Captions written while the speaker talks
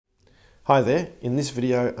Hi there, in this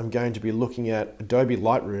video I'm going to be looking at Adobe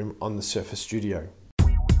Lightroom on the Surface Studio.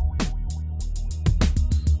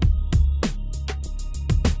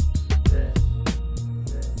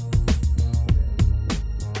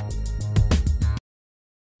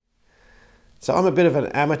 So I'm a bit of an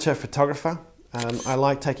amateur photographer. I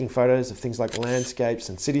like taking photos of things like landscapes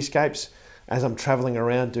and cityscapes as I'm traveling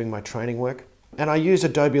around doing my training work. And I use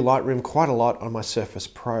Adobe Lightroom quite a lot on my Surface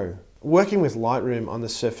Pro. Working with Lightroom on the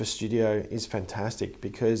Surface Studio is fantastic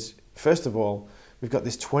because, first of all, we've got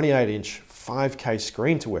this 28-inch 5K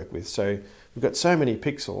screen to work with. So we've got so many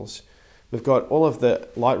pixels. We've got all of the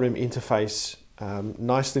Lightroom interface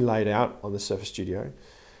nicely laid out on the Surface Studio.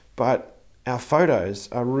 But our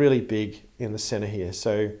photos are really big in the center here.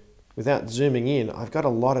 So without zooming in, I've got a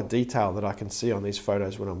lot of detail that I can see on these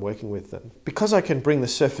photos when I'm working with them. Because I can bring the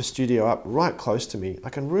Surface Studio up right close to me, I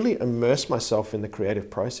can really immerse myself in the creative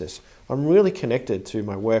process. I'm really connected to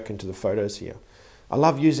my work and to the photos here. I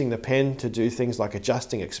love using the pen to do things like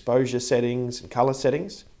adjusting exposure settings and color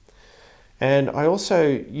settings. And I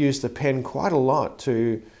also use the pen quite a lot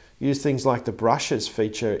to use things like the brushes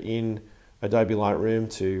feature in Adobe Lightroom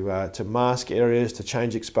to mask areas, to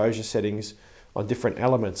change exposure settings on different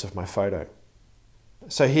elements of my photo.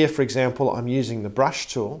 So here, for example, I'm using the brush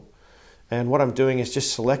tool, and what I'm doing is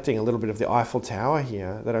just selecting a little bit of the Eiffel Tower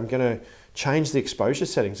here that I'm going to change the exposure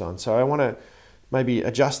settings on. So I want to maybe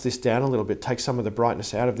adjust this down a little bit, take some of the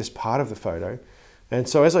brightness out of this part of the photo. And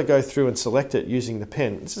so as I go through and select it using the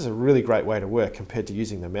pen, this is a really great way to work compared to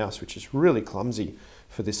using the mouse, which is really clumsy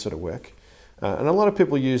for this sort of work. And a lot of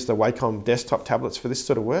people use the Wacom desktop tablets for this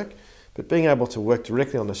sort of work, but being able to work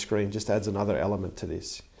directly on the screen just adds another element to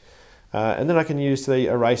this. And then I can use the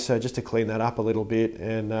eraser just to clean that up a little bit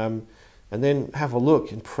and then have a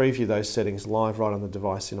look and preview those settings live right on the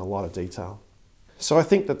device in a lot of detail. So I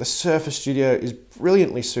think that the Surface Studio is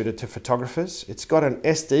brilliantly suited to photographers. It's got an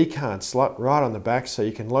SD card slot right on the back so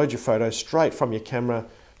you can load your photos straight from your camera,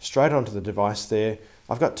 straight onto the device there.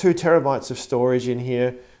 I've got 2 terabytes of storage in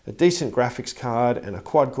here, a decent graphics card and a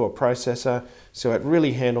quad-core processor, so it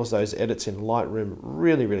really handles those edits in Lightroom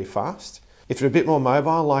really fast. If you're a bit more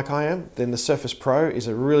mobile like I am, then the Surface Pro is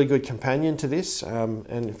a really good companion to this, and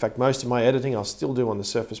in fact most of my editing I'll still do on the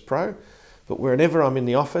Surface Pro, but whenever I'm in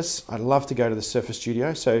the office I love to go to the Surface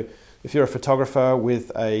Studio. So if you're a photographer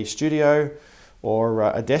with a studio or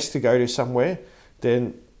a desk to go to somewhere,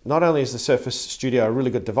 then not only is the Surface Studio a really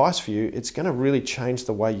good device for you, it's going to really change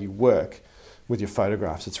the way you work with your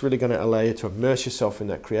photographs. It's really going to allow you to immerse yourself in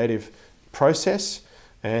that creative process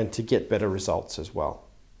and to get better results as well.